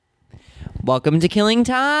Welcome to Killing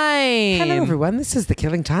Time. Hello, everyone. This is the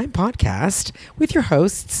Killing Time podcast with your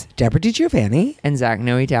hosts, Deborah DiGiovanni. And Zach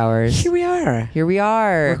Noe Towers. Here we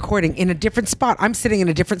are. Recording in a different spot. I'm sitting in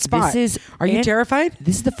a different spot. Are you terrified?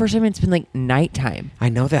 This is the first time it's been like nighttime. I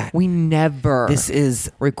know that. We never This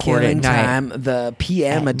is record Killing at night. Time, the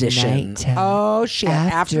PM At edition. nighttime. Oh, shit.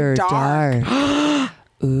 After dark.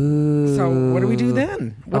 Ooh. So what do we do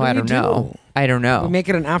then? What I do we don't do? know. I don't know. We make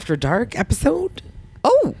it an After Dark episode?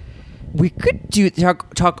 Oh, we could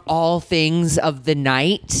talk all things of the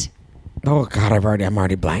night. Oh, God. I'm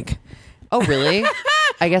already blank. Oh, really?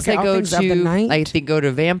 I guess Okay, I all go things of the night. go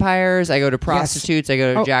to vampires. I go to prostitutes. I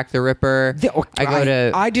go to Jack the Ripper.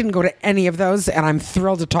 I didn't go to any of those, and I'm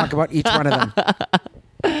thrilled to talk about each one of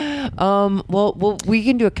them. Well, we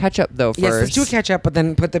can do a catch up though first. Yes, let's do a catch up, but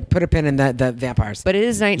then put a pin in the vampires. But it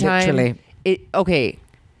is nighttime. Literally.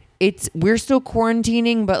 We're still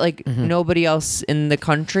quarantining, but like nobody else in the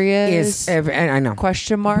country is. I know.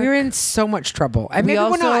 Question mark. We're in so much trouble. And We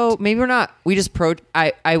maybe we're not. Maybe we're not. We just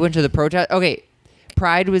I went to the protest. Okay.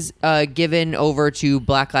 Pride was given over to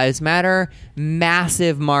Black Lives Matter.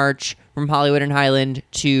 Massive march from Hollywood and Highland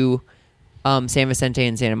to San Vicente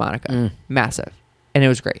and Santa Monica. Massive. And it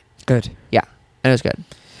was great. Good. Yeah. And it was good.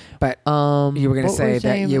 But you were going to say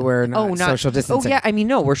that you were not social distancing. Oh, yeah. I mean,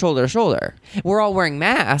 no, we're shoulder to shoulder. We're all wearing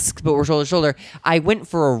masks, but we're shoulder to shoulder. I went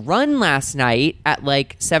for a run last night at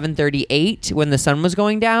like 7:38 when the sun was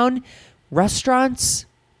going down. Restaurants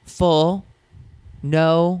full,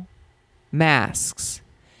 no masks.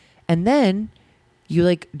 And then you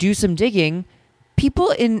like do some digging.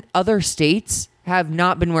 People in other states have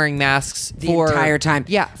not been wearing masks for entire time.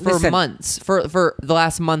 Yeah, for months. For the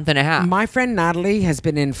last month and a half. My friend Natalie has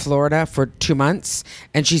been in Florida for 2 months,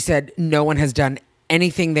 and she said no one has done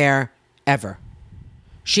anything there ever.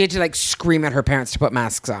 She had to like scream at her parents to put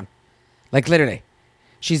masks on. Like literally.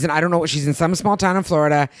 She's in some small town in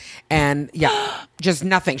Florida, and yeah, just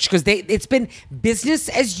nothing. Because it's been business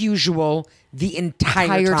as usual the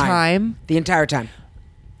entire time. The entire time.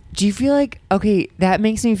 Do you feel like, okay, that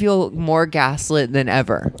makes me feel more gaslit than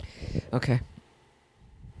ever. Okay.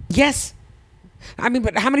 Yes. I mean,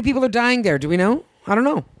 but how many people are dying there? Do we know? I don't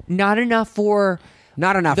know. Not enough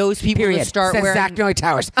those people Period. to start Says wearing. Zach Noe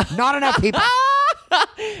Towers. Not enough people.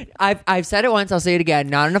 I've said it once. I'll say it again.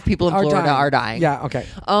 Not enough people in Florida are dying. Yeah. Okay.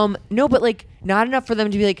 No, but like not enough for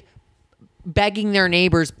them to be like begging their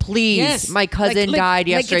neighbors, please. Yes. My cousin died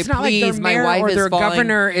yesterday. It's not please, like their my mayor wife or is their falling.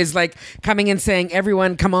 governor is like coming and saying,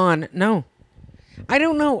 "Everyone, come on." No, I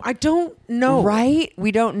don't know. Right?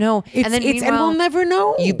 We don't know. And we'll never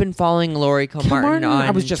know. You've been following Lori Kilmartin on I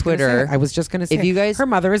was just Twitter. I was just going to say, if you guys, her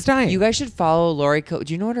mother is dying. You guys should follow Lori. Do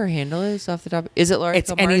you know what her handle is off the top? Is it Lori? It's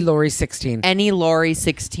Kilmartin? any Lori 16. Any Lori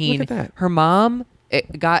 16. Look at that. Her mom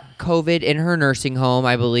got COVID in her nursing home,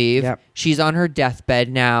 I believe. Yep. She's on her deathbed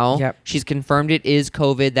now. Yep. She's confirmed it is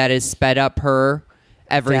COVID that has sped up her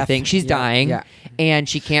everything. Death. She's dying. Yeah. And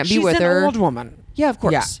she can't be with She's her. an old woman. Yeah, of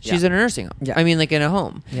course. Yeah, She's yeah. in a nursing home. Yeah. I mean, like in a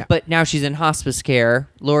home. Yeah. But now she's in hospice care.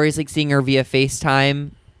 Lori's like seeing her via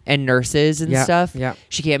FaceTime and nurses and Yeah, stuff. yeah.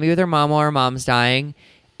 She can't be with her mom while her mom's dying.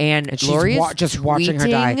 And she's Lori is just watching her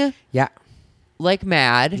die. tweeting Yeah. like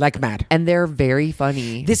mad. Like mad. And they're very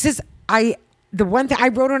funny. The one thing I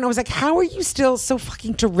wrote her and I was like, how are you still so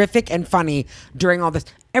fucking terrific and funny during all this?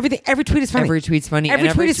 Every tweet is funny. Every tweet's funny. Every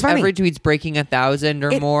and tweet is funny. Every tweet's breaking 1,000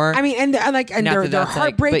 or more. I mean, and Not they're that that's, like,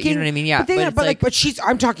 heartbreaking. but you know what I mean? Yeah, but she's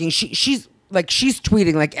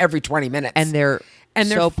tweeting like every 20 minutes. and they're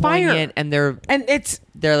so fire. poignant, and they're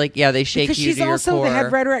like, they shake because you she's to your also core. the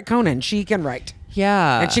head writer at Conan. She can write.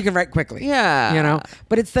 Yeah. And she can write quickly. Yeah. You know?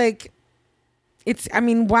 But it's like,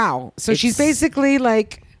 wow. So she's basically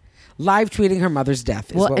like live tweeting her mother's death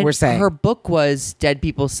is what and we're saying. Her book was Dead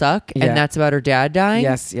People Suck, Yeah. and that's about her dad dying.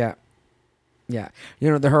 Yes, yeah. Yeah.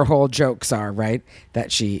 You know, her whole jokes are, right,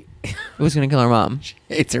 that she was going to kill her mom.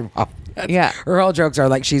 hates her mom. Yeah. Her whole jokes are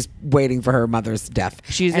like she's waiting for her mother's death.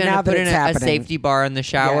 She's going to put in a safety bar in the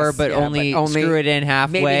shower, Yes, but, yeah, only screw it in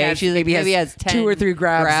halfway. Maybe has 10 2 or 3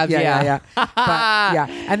 grabs. Yeah. But, yeah.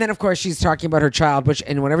 And then, of course, she's talking about her child,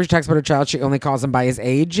 and whenever she talks about her child, she only calls him by his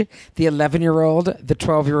age. The 11-year-old, the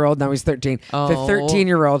 12-year-old, now he's 13. Oh. The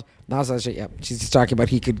 13-year-old, she's just talking about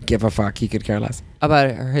he could give a fuck. He could care less.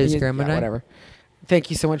 About his grandma. Yeah, whatever. Thank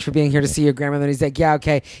you so much for being here to see your grandmother. And he's like, yeah,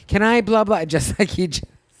 okay. Can I blah, blah? Just like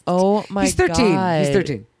Oh my God. He's 13. He's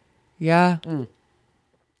 13. Yeah.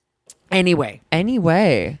 Anyway.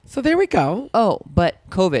 So there we go. Oh, but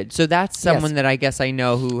COVID. So that's someone that I guess I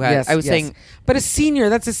know who has. I was saying. But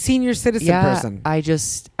that's a senior citizen person. I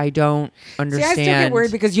don't understand. See, I still get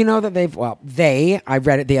worried because you know that I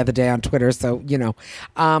read it the other day on Twitter, so, you know.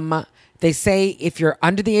 They say if you're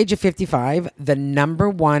under the age of 55, the number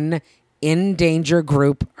one in danger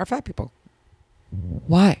group are fat people.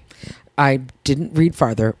 Why? I didn't read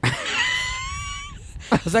farther.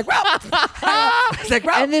 I was like,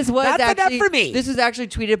 well, And this was that's actually, enough for me. This was actually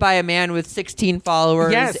tweeted by a man with 16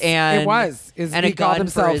 followers. Yes, and it was. And He a called gun for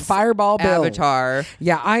himself his Fireball Bill. avatar.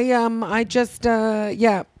 Yeah, I just,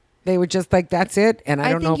 they were just like, that's it. And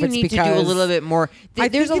I don't know if you it's need because to do a little bit more. I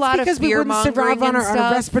There's think a lot it's because of we fear wouldn't survive mongering on and a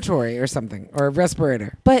stuff. respiratory or something, or a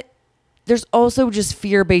respirator. But there's also just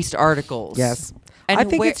fear-based articles. Yes. And I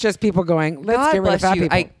think where- it's just people going, let's God get rid bless of fat you.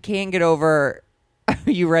 people. I can't get over.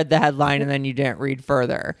 You read the headline and then you didn't read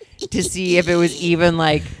further to see if it was even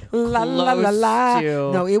like La la la close la.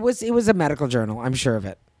 to- No, it was a medical journal. I'm sure of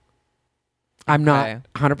it. I'm Okay.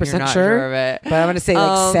 not 100% You're not sure, sure of it. but I'm going to say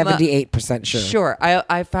like 78% sure. Sure.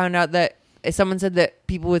 I found out that someone said that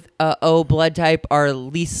people with O blood type are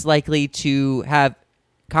least likely to have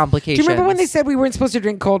complications. Do you remember when they said we weren't supposed to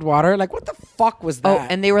drink cold water? Like, what the fuck was that? Oh,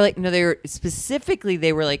 and they were like, no, they were specifically,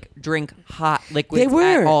 they were like, drink hot liquids They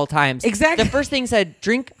were. at all times. Exactly. The first thing said,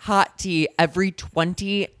 drink hot tea every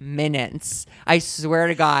 20 minutes. I swear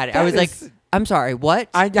to God. I That was is- like, I'm sorry, what?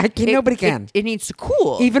 I can't, nobody can. It needs to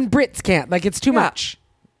cool. Even Brits can't. Like, it's too Yeah. much.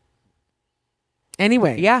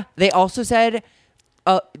 Anyway. Yeah. They also said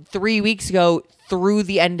 3 weeks ago through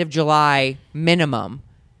the end of July minimum.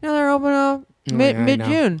 Now they're open up Oh, yeah, I know.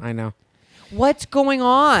 mid-June. I know. What's going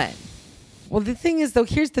on? Well, the thing is, though,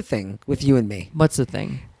 here's the thing with you and me. What's the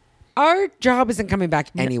thing? Our job isn't coming back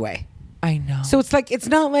anyway. I know. So it's like, it's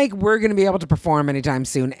not like we're going to be able to perform anytime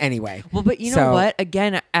soon anyway. Well, but you know So- what?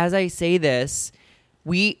 Again, as I say this,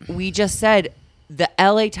 we just said the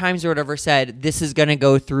LA Times or whatever said this is going to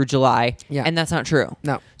go through July, Yeah. and that's not true.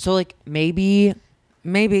 No. So like maybe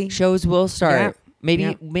Maybe. shows will start. Yeah. Maybe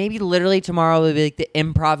Yeah. maybe literally tomorrow will be like the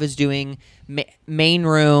Improv is doing main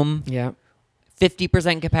room, Yeah.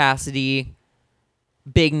 50% capacity,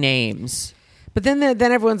 big names. But then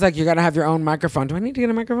everyone's like, you got to have your own microphone. Do I need to get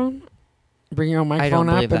a microphone? Bring your own microphone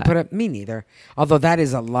up believe and that. put it. Me neither. Although that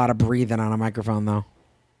is a lot of breathing on a microphone, though.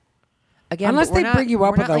 Again, Unless but we're they not- bring you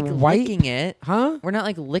up we're with not, a like white- licking it. Huh? We're not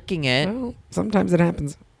like licking it. Well, sometimes it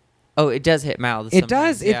happens. Oh, it does hit mouths. It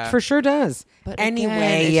does. sometimes, It yeah. for sure does. But anyway,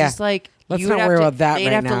 again, it's just like let's you not would have worry to- about that They'd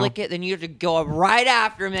right have now. to lick it, then you have to go up right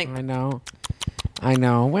after and be like, I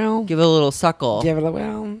know. Well, give it a little suckle. give it a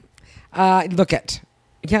well. Look at.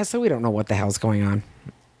 Yeah, so we don't know what the hell's going on.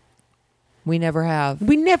 We never have.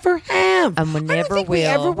 We never have. And we I don't never think we will.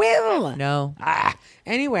 ever will. No.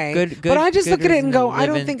 Anyway, Good- but I just good look at it and reason go, to I live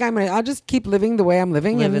don't in- think I'm gonna. I'll just keep living the way I'm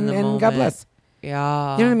living, Live and, in the and God moment. bless.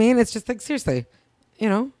 Yeah. You know what I mean? It's just like seriously, you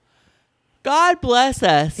know. God bless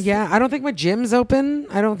us. Yeah, I don't think my gym's open.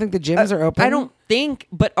 I don't think the gyms are open. I don't think,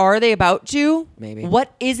 but are they about to? Maybe.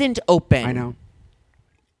 What isn't open? I know.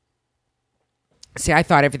 See, I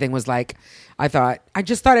thought everything was like, I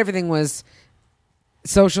just thought everything was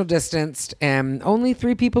social distanced and only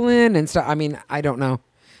 3 people in and stuff. I mean, I don't know.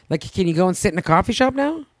 Like, can you go and sit in a coffee shop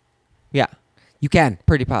now? Yeah. You can.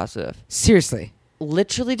 Pretty positive. Seriously.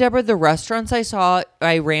 Literally, Deborah, the restaurants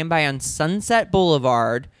I ran by on Sunset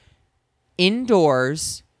Boulevard,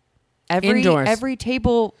 indoors. Indoors. Every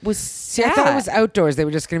table was See, sat. I thought it was outdoors. They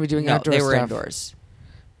were just going to be doing No, outdoor they were stuff. indoors.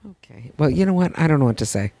 Okay. Well, you know what? I don't know what to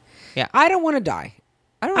say. Yeah. I don't want to die.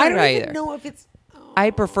 I don't I want don't to die even either. know if it's. Oh, I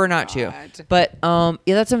prefer not to. God. But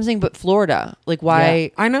yeah, that's something. But Florida, like why? Yeah,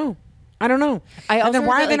 I know. I don't know. I and also then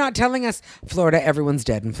why heard are they that, not telling us Florida? Everyone's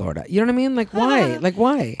dead in Florida. You know what I mean? Like why? Like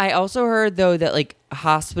why? I also heard though that like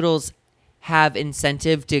hospitals have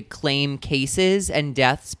incentive to claim cases and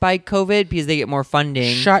deaths by COVID because they get more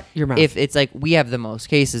funding. Shut your mouth. If it's like we have the most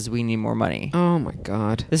cases, we need more money. Oh my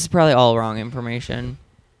God. This is probably all wrong information.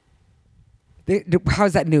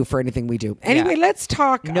 How's that new for anything we do? Anyway, let's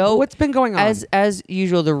talk. No, What's been going on? As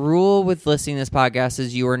usual, the rule with listening to this podcast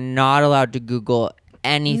is you are not allowed to Google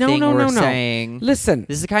anything we're saying. Listen,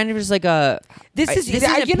 This is kind of just like a. This is- an you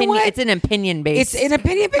know opinion. what? It's an opinion based. it's an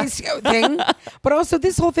opinion-based thing, but also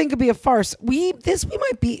this whole thing could be a farce. We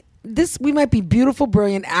might be beautiful,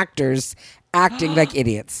 brilliant actors acting like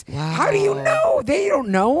idiots. Wow. How do you know? They don't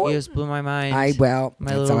know. You just blew my mind. That's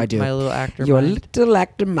little, how I do. My little actor Your mind. little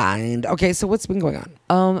actor mind. Okay, so what's been going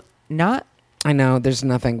on? Not I know there's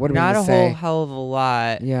nothing. What are not we a gonna say? whole hell of a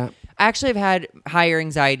lot. Yeah. Actually, I've had higher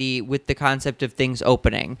anxiety with the concept of things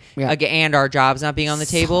opening, Yeah. Again, and our jobs not being on the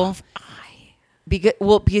table.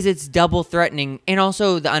 Because it's double threatening, and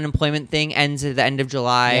also the unemployment thing ends at the end of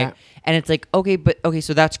July, Yeah. and it's like okay,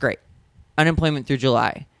 so that's great, unemployment through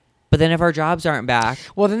July, but then if our jobs aren't back,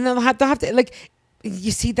 Well, then they'll have to like.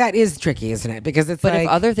 You see, that is tricky, isn't it? Because it's But like, if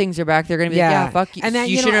other things are back, they're going to be like, Yeah. yeah, fuck you. And then,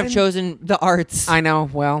 you you know, shouldn't have and- chosen the arts. I know.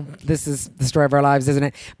 Well, this is the story of our lives, isn't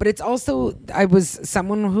it? But it's also,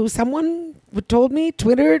 someone told me,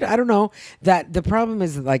 twittered, I don't know, that the problem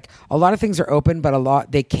is like a lot of things are open,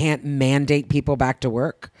 but they can't mandate people back to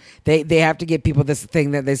work. They have to give people this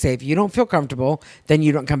thing that they say, if you don't feel comfortable, then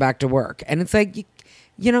you don't come back to work. And it's like,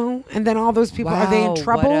 you know, and then all those people, are they in Wow, what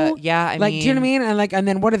trouble? a- yeah, I like, do you know what I mean- mean? And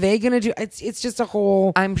then what are they going to do? It's just a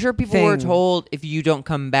whole I'm sure people were thing. told, if you don't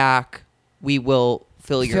come back, we will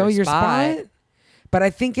fill your spot. But I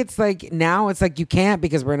think it's like now it's like you can't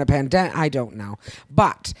because we're in a pandemic. I don't know.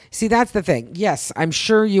 But see, that's the thing. Yes, I'm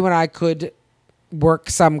sure you and I could work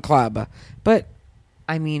some club. But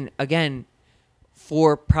I mean, again,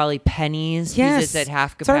 for probably pennies, yes, because it's at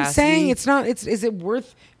half that's capacity. what I'm saying. It's not. Is it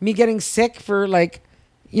worth me getting sick for like,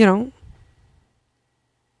 you know?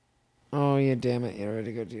 Oh, yeah, damn it. You're ready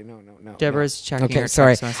to go do. No. Deborah's checking Okay, her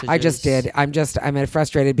sorry. text messages. I just did. I'm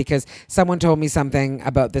frustrated because someone told me something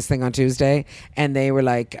about this thing on Tuesday, and they were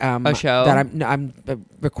like, A show? that I'm a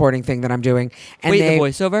recording thing that I'm doing. And Wait, they, the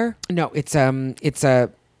voiceover? No, it's a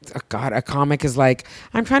God, a comic is like,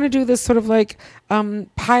 I'm trying to do this sort of like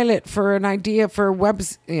pilot for an idea for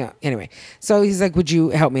webs. Yeah. Anyway, so he's like, would you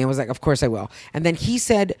help me? I was like, of course I will. And then he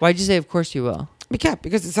said, Why'd you say, of course you will? yeah,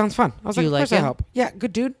 because it sounds fun. I was Do like, you of like course I'll him? help. Yeah,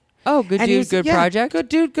 good dude. Oh, good And he dude, was- good yeah, project? Good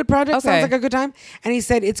dude, good project. Okay. Sounds like a good time. And he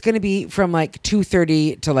said it's going to be from like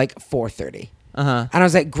 2:30 to like 4:30. Uh-huh. And I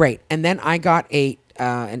was like, great. And then I got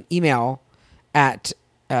an email at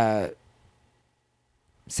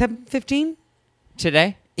 7:15.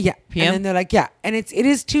 Today? Yeah. PM? And then they're like, yeah. And it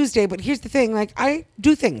is Tuesday, but here's the thing. Like, I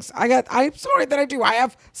do things. I'm sorry that I do. I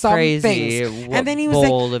have some Crazy. things. What And then he was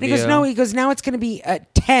bold like, of he goes, you. no, he goes, now it's going to be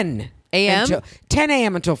at 10 AM? 10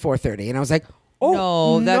 a.m. until 4:30. And I was like,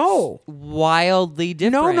 oh, no, that's no. wildly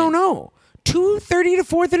different. No. 2:30 to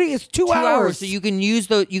 4:30 is 2 2 hours. hours. So you can use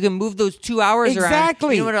those. You can move those 2 hours around.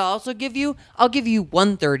 Exactly. You know what I'll also give you? I'll give you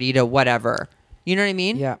 1:30 to whatever. You know what I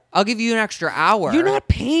mean? Yeah. I'll give you an extra hour. You're not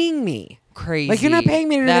paying me. Crazy. Like, you're not paying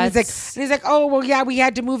me. And That's- he's like, oh, well, yeah, we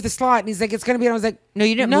had to move the slot. And he's like, it's going to be. And I was like, No,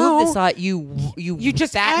 you didn't move the slot. You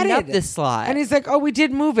just fattened added up the slot. And he's like, oh, we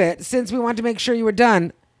did move it since we wanted to make sure you were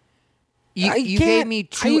done. you gave can't- me you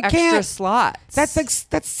 2 extra can't. slots. That's 6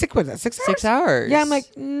 hours. 6 hours. Yeah, I'm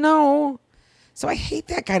like, no. So I hate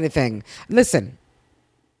that kind of thing. Listen.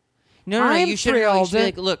 no. I'm You should really thrilled. be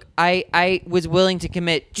like, look, I was willing to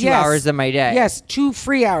commit 2 Yes. hours of my day. Yes, 2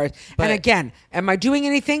 free hours. But- and again, am I doing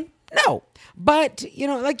anything? No. But, you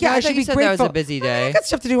know, like, yeah, No, I I thought should you be said grateful. that was a busy day. I got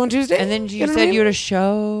stuff to do on Tuesday. And then you know what said I you had mean? a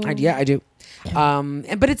show. Yeah, I do.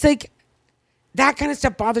 But it's like, that kind of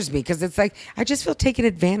stuff bothers me because it's like, I just feel taken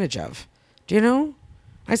advantage of. Do you know?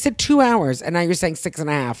 I said 2 hours and now you're saying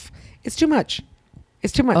 6.5. It's too much.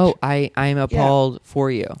 It's too much. Oh, I'm appalled for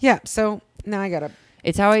you. Yeah. So now I got to.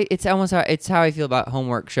 It's almost how I feel about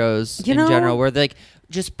homework shows You in know- general, where they're like,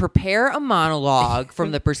 just prepare a monologue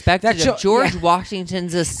from the perspective That of George yeah.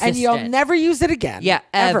 Washington's assistant. And you'll never use it again. Yeah,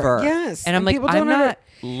 ever. Yes. And I'm like, people I'm don't ever- not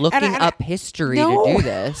looking and I- up history No. to do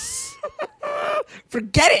this.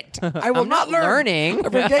 Forget it. I will I'm not learn. learning.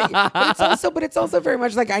 Forget you. But it's also very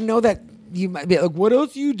much like I know that you might be like, what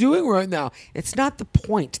else are you doing right now? It's not the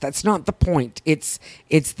point. That's not the point. It's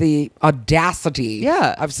the audacity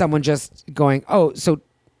Yeah. of someone just going, oh, so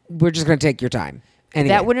we're just going to take your time. Anyway.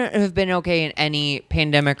 That wouldn't have been okay in any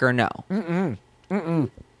pandemic or no.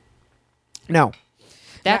 No.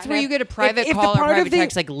 That's Now- where now, you get a private if the call or part of private the-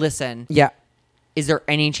 text like, listen, Yeah. is there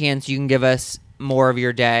any chance you can give us more of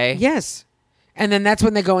your day? Yes. And then that's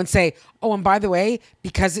when they go and say, oh, and by the way,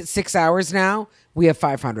 because it's 6 hours now, we have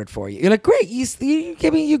 500 for you. You're like, great. You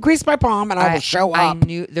give me, you grease my palm and I will show I up.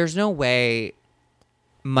 knew there's no way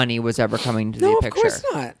money was ever coming to No, the of picture. course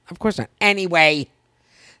not. Of course not. Anyway.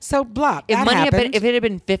 So blah. If that money had been, happened. if it had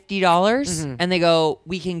been $50 and they go,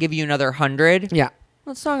 we can give you another 100. Yeah.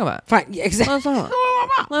 Let's talk about it. Fine. Yeah, exactly. Let's talk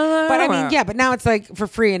about it. But I mean, yeah, but now it's like for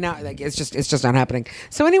free and now like it's just not happening.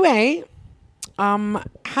 So anyway,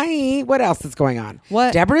 hi, what else is going on?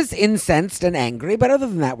 What? Deborah's incensed and angry, but other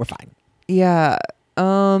than that, we're fine. Yeah.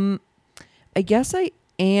 I guess I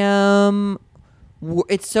am.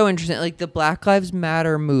 It's so interesting. Like the Black Lives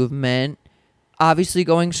Matter movement, obviously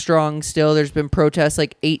going strong still. There's been protests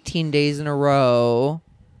like 18 days in a row.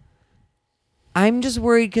 I'm just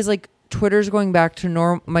worried because like Twitter's going back to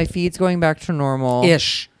normal. My feed's going back to normal.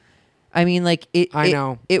 Ish. I mean, like I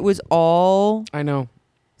know. It was all I know.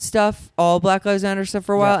 stuff, all Black Lives Matter stuff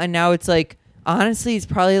for a while, Yeah. and now it's like honestly, it's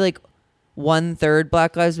probably like 1/3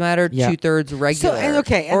 Black Lives Matter, Yeah. 2/3 regular, and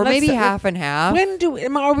okay, and or let's- maybe half and half.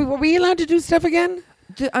 When are we allowed to do stuff again?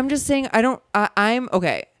 I'm just saying, I'm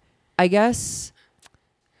okay. I guess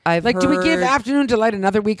I've Like, do we give heard- Afternoon Delight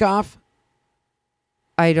another week off?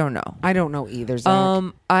 I don't know. I don't know either, Zach.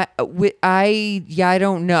 I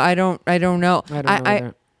don't know. I don't know. I don't know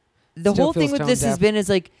either. The Still whole thing feels with tone this has deaf. been is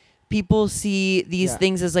like people see these Yeah.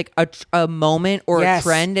 things as like a moment or Yes, a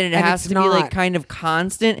trend, and it and has it's to be like not. kind of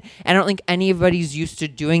constant. I don't think anybody's used to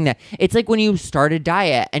doing that. It's like when you start a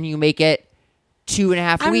diet and you make it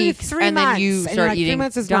 2.5 weeks, 3 and months, then you and you're start like, 3 eating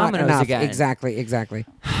months is not Domino's enough. again. Exactly.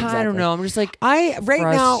 I don't know. I'm just like I right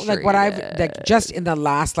now, like what I've like frustrated. just in the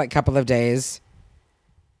last like couple of days,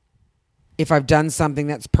 if I've done something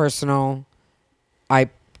that's personal, I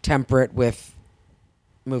temper it with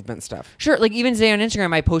movement stuff. Sure, like even today on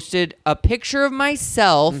Instagram, I posted a picture of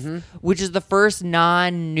myself, Mm-hmm. which is the first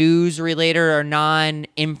non-news related or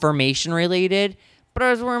non-information related. But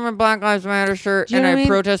I was wearing my Black Lives Matter shirt, Do you and know I what I mean?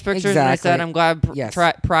 protest pictures, and I said, Exactly. "I'm glad Yes.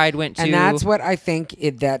 Pride went to." And that's what I think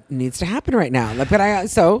that needs to happen right now. Like, but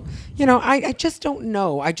I just don't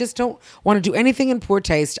know. I just don't want to do anything in poor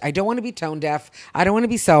taste. I don't want to be tone deaf. I don't want to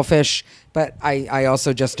be selfish. But I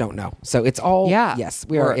also just don't know. So it's all Yeah. Yes,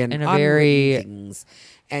 we We're are in in a unwritten very- things.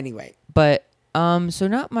 Anyway, But so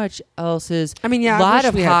not much else is. I mean, yeah, a I lot wish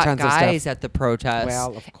of we had hot tons of guys stuff. at the protest.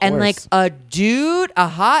 Well, of and like course. a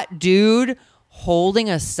hot dude holding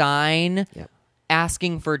a sign Yep.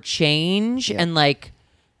 asking for change, Yep. and like.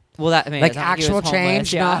 Well, that I mean, Like it's not he was actual homeless,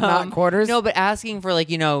 change, yeah. not quarters? No, but asking for like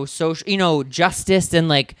social, justice, and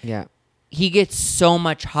like yeah. he gets so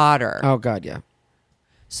much hotter. Oh God, yeah.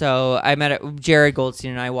 So I met Jared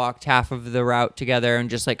Goldstein, and I walked half of the route together, and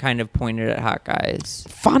just like kind of pointed at hot guys.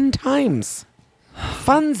 Fun times,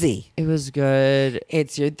 funsy. It was good.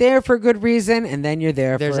 It's you're there for a good reason, and then you're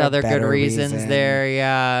there. There's for a other good better reasons reason. there.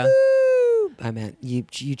 Yeah. Woo! I meant you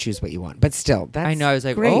choose what you want, but still, that's I know. I was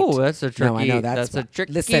like, great. oh, that's a tricky. No, I know that's a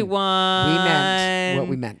tricky listen, one. We meant what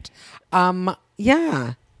we meant.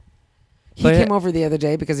 Yeah. He But- came over the other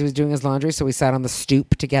day because he was doing his laundry, so we sat on the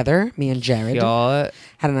stoop together, me and Jared. Yeah.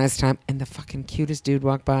 Had a nice time, and the fucking cutest dude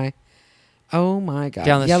walked by. Oh my God.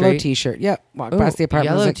 Down the Yellow street? T-shirt. Yep. Walked Ooh, past the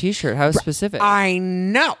apartment. I was Yellow like, T-shirt. How specific? I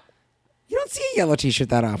know. You don't see a yellow T-shirt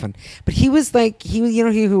that often. But he was like, you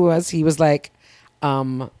know who was? He was like,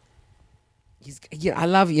 I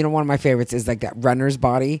love, one of my favorites is like that runner's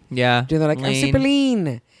body. yeah. They're like, I'm super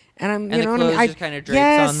lean. And I'm, And you the know what I mean? clothes just kinda drapes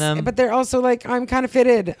yes, on them. But they're also like, I'm kind of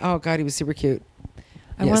fitted. Oh God, he was super cute.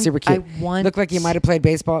 Super cute. Looked like he might have played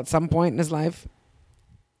baseball at some point in his life.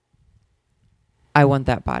 I want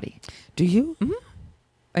that body. Do you?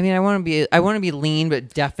 I mean, I want to be lean,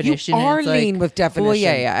 but definition. You are it's like- lean with definition. Well,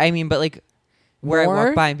 yeah. I mean, but like, where I More?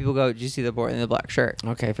 walk by and people go, "Did you see the boy in the black shirt?"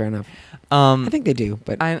 Okay, fair enough. I think they do,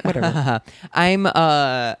 but I'm whatever.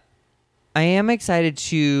 I am excited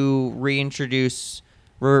to reintroduce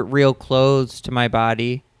real clothes to my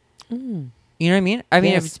body. You know what I mean? I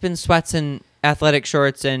mean, Yes. it's been sweats and athletic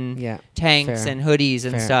shorts and Yeah, tanks fair. and hoodies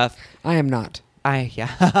and Fair. stuff. I am not. Yeah.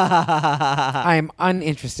 I am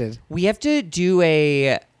uninterested. We have to do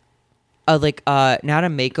a not a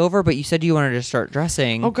makeover, but you said you wanted to start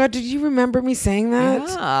dressing. Oh God, did you remember me saying that?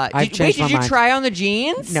 Yeah. I've Did changed my you mind. try on the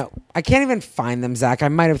jeans? No, I can't even find them, Zach. I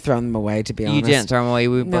might have thrown them away, to be honest. You didn't throw them away.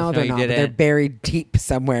 We No, both know they're you not. But didn't. they're buried deep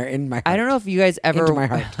somewhere in my heart. I don't know if you guys ever Into my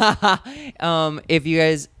heart. if you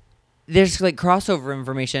guys there's like crossover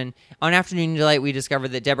information on Afternoon Delight. We discovered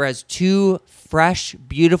that Deborah has 2 fresh,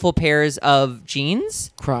 beautiful pairs of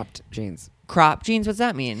jeans, Cropped jeans. crop jeans. What's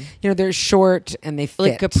that mean? They're short and they fit.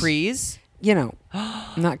 Like capris?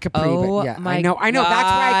 Not capri, Oh but yeah. my I know. That's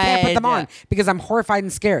why I can't put them God. on because I'm horrified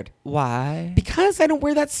and scared. Why? Because I don't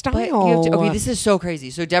wear that style. But you have to, okay, this is so crazy.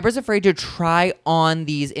 So Deborah's afraid to try on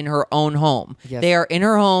these in her own home. Yes. They are in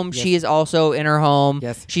her home. Yes. She is also in her home.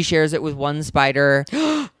 Yes. She shares it with one spider.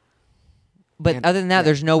 But And- other than that, yeah.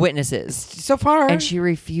 there's no witnesses. so far. And she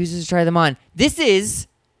refuses to try them on. This is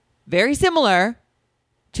very similar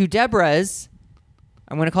to Deborah's,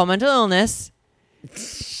 I'm going to call mental illness,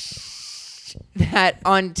 that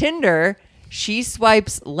on Tinder, she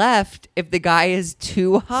swipes left if the guy is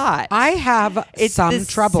too hot. I have It's some the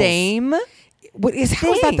troubles. same How is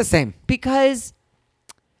that thing. the same? Because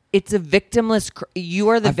it's a victimless. You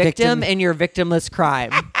are the A victim victim. in your victimless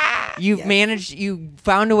crime. You've managed. You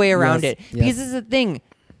found a way around Yes, it. yes. Because this is the thing.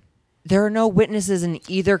 There are no witnesses in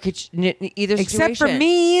either either Except for situation.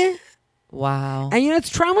 me. Wow. And it's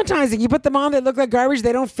traumatizing. You put them on, they look like garbage,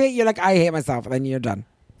 they don't fit. You're like, I hate myself. And then you're done.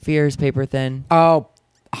 Fear is paper thin. Oh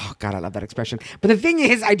God, I love that expression. But the thing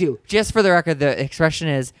is, I do. Just for the record, the expression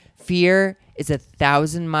is fear is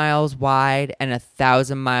 1,000 miles wide and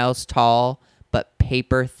 1,000 miles tall, but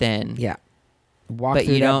paper thin. Yeah. Walk but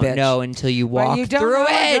through you that don't bitch. know until you But walk you don't through know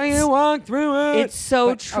it. until you walk through it. It's so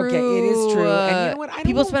But, true. Okay, it is true. And you know what? I don't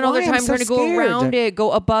People know spend all their why I'm time so trying to go scared. around it,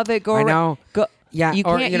 go above it, go I around. know. Go, Yeah, you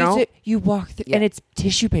or, can't you use know- it. You walk through, Yeah. and it's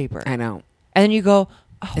tissue paper. I know. And then you go,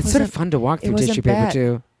 oh, It's sort of fun to walk it through wasn't tissue paper bad.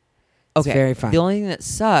 too. It's Okay, very fun. The only thing that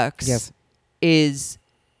sucks Yes. is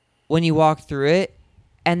when you walk through it,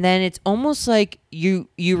 and then it's almost like you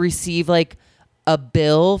receive like a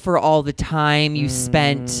bill for all the time you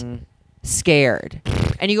spent scared.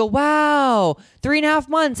 And you go, wow, 3.5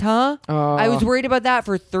 months, huh? I was worried about that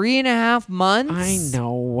for 3.5 months. I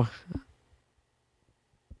know.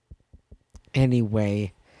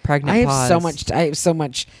 Anyway, Pregnant I have pause. I have so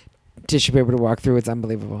much tissue paper to walk through. It's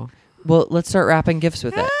unbelievable. Well, let's start wrapping gifts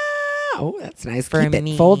with it. Oh, that's nice. For Keep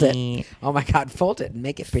me. it. Fold it. Oh my God, fold it and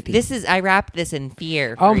make it pretty. I wrapped this in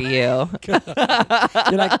fear Oh for my you.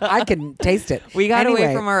 You're like, I can taste it. We got away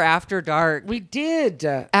Anyway, from our After Dark. We did.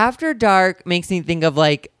 After Dark makes me think of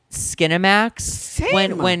like Skinamax.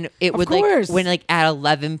 Same. When it Of would course. like when like at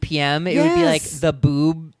 11 p.m. it would be like Yes. the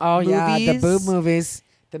boob. Oh yeah, the movies. boob movies,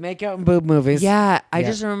 the makeout and boob movies. Yeah, I Yeah.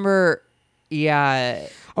 just remember. Yeah,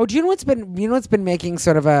 Oh, do you know what's been making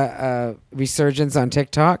sort of a resurgence on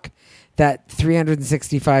TikTok? That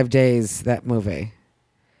 365 days, that movie.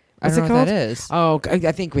 I What's don't it know what called? that is. Oh,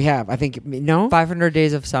 I think we have. I think no. 500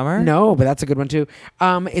 Days of Summer. No, but that's a good one too.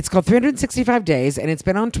 It's called 365 Days, and it's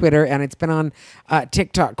been on Twitter and it's been on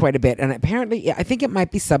TikTok quite a bit. And apparently, I think it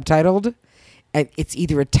might be subtitled. It's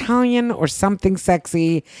either Italian or something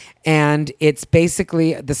sexy, and it's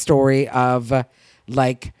basically the story of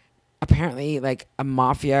apparently like a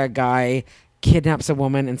mafia guy kidnaps a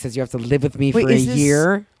woman and says you have to live with me Wait, for a is this-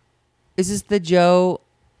 year. Is this the Joe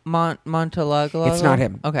Montalago? It's not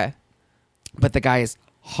him. Okay. But the guy is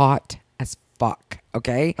hot as fuck.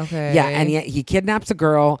 Okay. Okay. Yeah, and he kidnaps a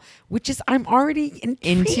girl, which is I'm already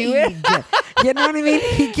intrigued. Into it? You know what I mean?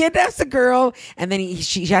 He kidnaps a girl, and then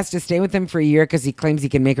she has to stay with him for a year because he claims he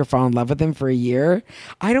can make her fall in love with him for a year.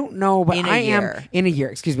 I don't know, but In a I year. am in a year.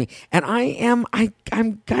 Excuse me, and I'm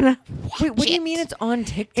gonna. Wait, what do you watch mean it. it's on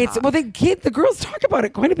TikTok? It's the girls talk about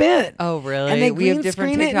it quite a bit. Oh, really? And they We have green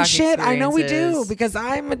different screen it and TikTok shit. I know we do experiences. because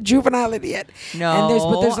I'm a juvenile idiot. No, and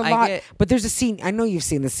there's a I lot. get- But there's a scene. I know you've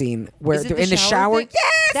seen the scene where Is it they're in the shower. thing?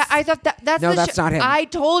 Yes. I thought that's No, the that's not him. I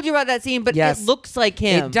told you about that scene, but Yes. it looks like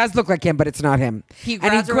him. It does look like him, but it's not him. He And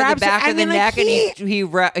grabs her with the back her, of the then, neck like, and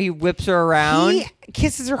he whips her around. He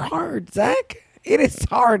kisses her hard, Zach. It is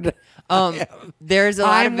hard. There's a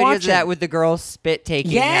lot of I'm videos of watching. that with the girl spit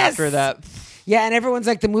taking Yes. after that. Yeah, and everyone's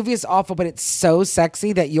like, the movie is awful, but it's so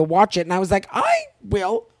sexy that you'll watch it. And I was like, I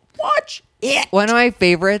will watch it. One of my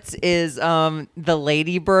favorites is the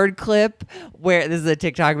Ladybird clip where this is a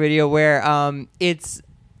TikTok video where it's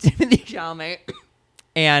Timothy Chalamet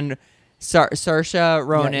and Saoirse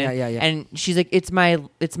Ronan, Yeah. and she's like, "It's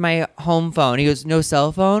my home phone." He goes, "No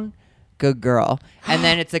cell phone." Good girl. And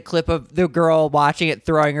then it's a clip of the girl watching it,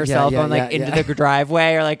 throwing her cell phone into the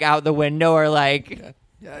driveway or like out the window or like.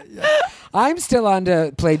 I'm still on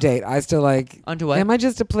to play date. I still like. Onto what? Am I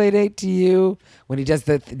just a play date to you? When he does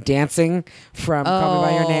the dancing from Call Me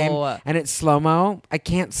by Your Oh. Name and it's slow mo. I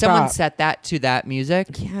can't stop. Someone set that to that music.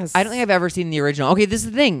 Yes. I don't think I've ever seen the original. Okay, this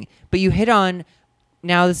is the thing. But you hit on.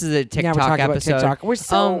 Now this is a TikTok Now we're talking about episode. TikTok. We're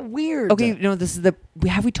so weird. Okay, no, this is the.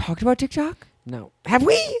 Have we talked about TikTok? No. Have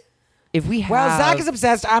we? If we have, Well, Zach is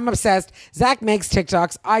obsessed. I'm obsessed. Zach makes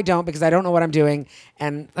TikToks. I don't because I don't know what I'm doing.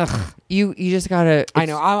 And you just gotta. I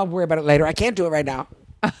know. I'll worry about it later. I can't do it right now.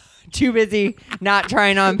 Too busy not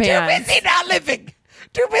trying on pants. Too busy not living.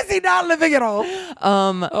 Too busy not living at all.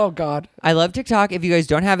 Oh God. I love TikTok. If you guys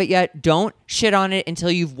don't have it yet, don't shit on it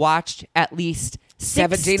until you've watched at least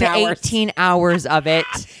 17 to hours. 18 hours of it,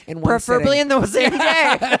 In one preferably sitting. in the same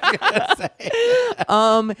day.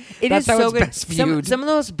 It That's is how so it's good. best viewed. Some of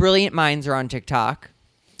the most brilliant minds are on TikTok.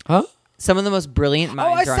 Huh? Some of the most brilliant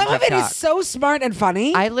minds are on some of it TikTok. is so smart and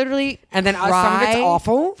funny. I literally And then some of it's cry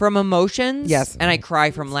awful. from emotions. Yes. and I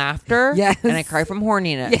cry from laughter. Yes. and I cry from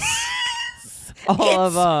horniness. Yes. All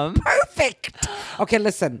of It's them. Perfect. Okay,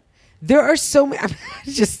 listen. There are so many.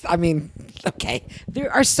 Okay.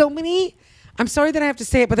 There are so many. I'm sorry that I have to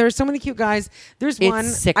say it, but there are so many cute guys. There's It's one.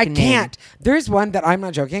 sickening. I can't. There's one that I'm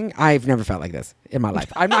not joking. I've never felt like this in my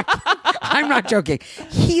life. I'm not. I'm not joking.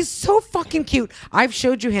 He's so fucking cute. I've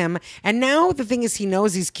showed you him, and now the thing is, he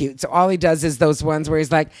knows he's cute. So all he does is those ones where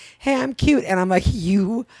he's like, "Hey, I'm cute," and I'm like,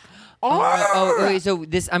 "You are." Okay, so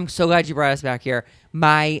this. I'm so glad you brought us back here.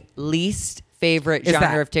 My least favorite Is genre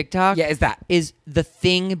that. of TikTok. Yeah, is that. is the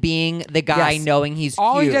thing being the guy Yes. knowing he's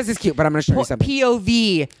All cute. he does is cute, but I'm going to show you something.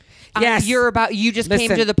 POV. Yes. You just came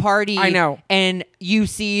Listen, to the party. I know. And you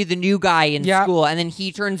see the new guy in Yep. school, and then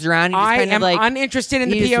he turns around and just I kind am of like uninterested in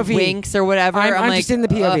the he just POV. winks or whatever. I'm like, interested in the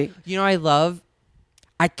POV. you know, I love.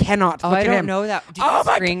 I cannot. Oh, Look I at don't him. know that. Did oh you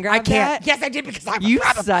my screen God, I grab can't. that? Yes, I did because I'm You a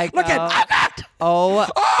problem. psycho. Look at oh God. Oh,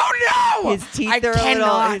 Oh no! His teeth I are a little-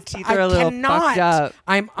 cannot. his teeth are a little I cannot. fucked up.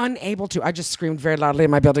 I'm unable to. I just screamed very loudly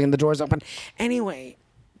in my building and the door's open. Anyway,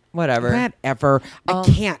 whatever. whatever. I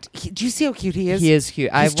can't. Do you see how cute he is? He is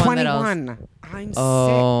cute. I He's have one that else. 21. I'm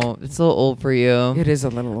Oh, it's a little old for you. sick. It is a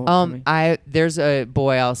little old for me. There's a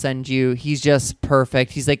boy I'll send you. He's just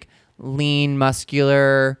perfect. He's like lean,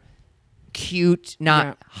 muscular, cute, not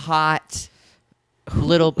Yeah. hot,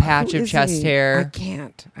 little patch Who of is chest he? hair. I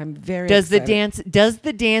can't. I'm very Does excited.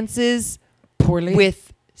 the dances poorly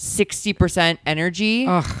with 60% energy,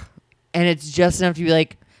 Ugh. and it's just enough to be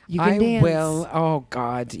like, you can I dance. will. Oh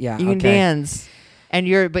God. Yeah. You can okay. dance, and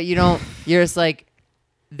you're just like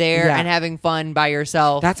there Yeah. and having fun by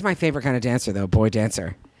yourself. That's my favorite kind of dancer, though. Boy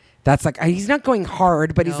dancer. That's like he's not going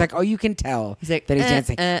hard, but he's No. like, oh, you can tell He's like, that he's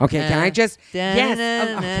dancing. Okay, can I just yes?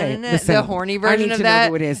 Oh, okay, listen. The horny I version need of to that. know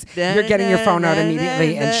who it is. You're getting your phone out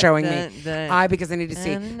immediately and showing me. Because I need to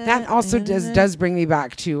see. That also does bring me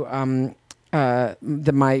back to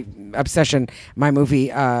my obsession, my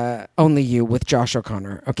movie Only You with Josh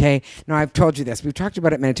O'Connor. Okay, now I've told you this. We've talked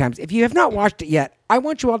about it many times. If you have not watched it yet, I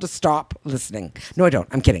want you all to stop listening. No, I don't.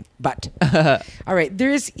 I'm kidding. But all right,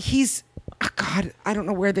 he's. Oh God, I don't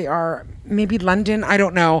know where they are. Maybe London. I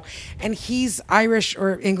don't know. And he's Irish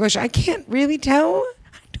or English. I can't really tell.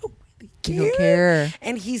 I don't really care. You don't care.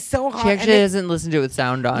 And he's so hot. She and actually then- doesn't listen to it with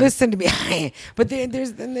sound on. Listen to me. But then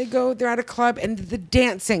they're at a club and the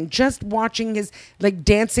dancing, just watching his like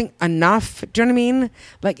dancing enough. Do you know what I mean?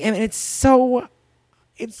 Like, and it's so.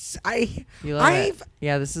 It's You love it.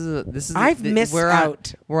 Yeah, this is. I've missed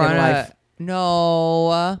out We're in on life.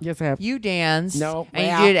 No. Yes, I have. You danced. No, And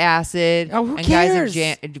yeah. you did acid. Oh, who and cares?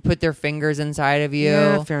 guys have put their fingers inside of you.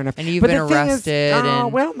 Yeah, fair enough. And you've But been the thing is- arrested. oh,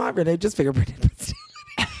 and well, not really. Just fingerprinted. But still.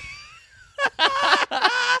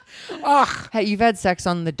 Ugh. Hey, you've had sex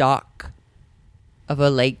on the dock of a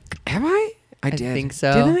lake. Have I? I did. think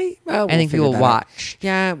so. Did I? Well, I think figure people that out. watched.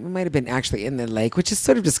 Yeah, it might have been actually in the lake, which is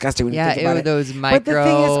sort of disgusting when Yeah, you think about ew, it. those But the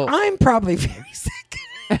thing is, micro- I'm probably very sick.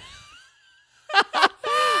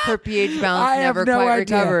 Her pH balance I never have no quite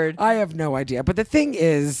idea. recovered. I have no idea. But the point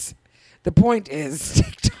is,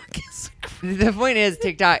 TikTok The point is,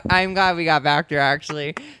 TikTok. I'm glad we got back there.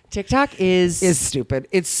 Actually, TikTok is stupid.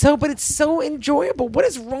 It's so enjoyable. What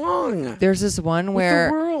is wrong? There's this one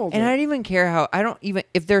where, world? and I don't even care how. I don't even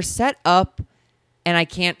if they're set up, and I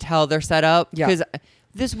can't tell they're set up Yeah. because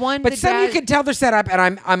this one. But the some you dad- can tell they're set up, and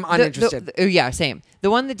I'm uninterested. oh, yeah, same. The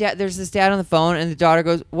one the dad. There's this dad on the phone, and the daughter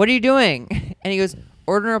goes, "What are you doing?" And he goes,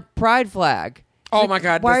 "Ordering a pride flag." Oh She's my like,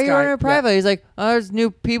 God, Why this are you guy. ordering a pride Yeah. flag? He's like, "Oh, there's new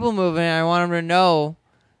people moving, and I want them to know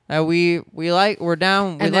that we're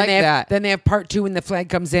down. We and like then that." Then they have part 2 when the flag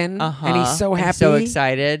comes in, and he's so happy, so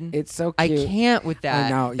excited. It's so I cute. can't with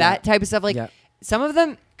that. know, yeah. That type of stuff. Like Yeah. some of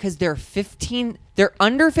them, because they're 15, they're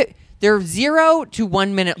under. They're 0 to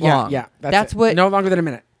 1 minute long. Yeah, that's it. what. No longer than a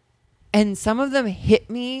minute. And some of them hit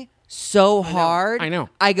me so hard. I know.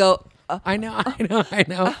 I go. I know.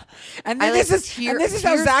 And I then this like is how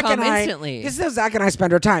tears Zach come and I. instantly. This is how Zach and I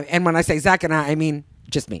spend our time. And when I say Zach and I mean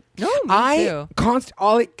just me. No, me too.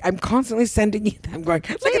 I'm constantly sending you. I'm going.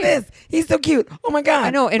 Look Same. at this. He's so cute. Oh my god. I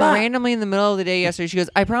know. And Blah. randomly in the middle of the day yesterday, she goes,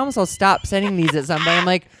 "I promise I'll stop sending these at some point." I'm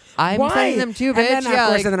like, "I'm Why? sending them too, bitch." And then, yeah. of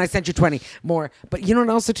course, like- and then I sent you 20 more. But you know what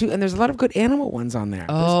also too? And there's a lot of good animal ones on there.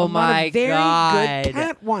 Oh There's a lot my of very God. good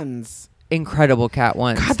cat ones. Incredible cat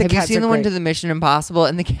ones. God, the Have you cats seen are the one great. to the Mission Impossible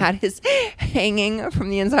and the cat is hanging from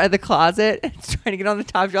the inside of the closet? It's trying to get on the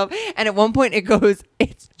top shelf. And at one point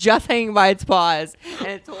it's just hanging by its paws and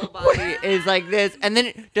its whole body is like this. And then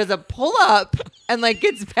it does a pull up and like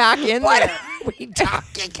gets back in What there. are we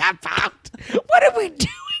talking about? What are we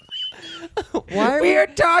doing? Why are we are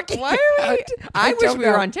talking. Why are we? about- I wish don't we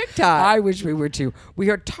were know. on TikTok. I wish we were too. We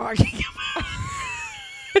are talking about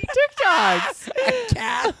TikToks. a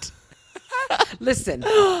cat. Listen,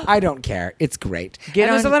 I don't care. It's great. Get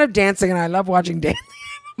And there's a on- lot of dancing, and I love watching dancing.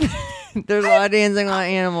 There's a lot of dancing on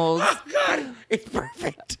animals. Oh God, it's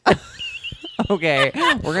perfect. Okay.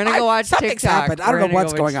 We're going to go watch Something's TikTok. happened. I don't We're know gonna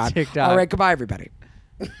what's go going watch on. TikTok. All right, goodbye, everybody.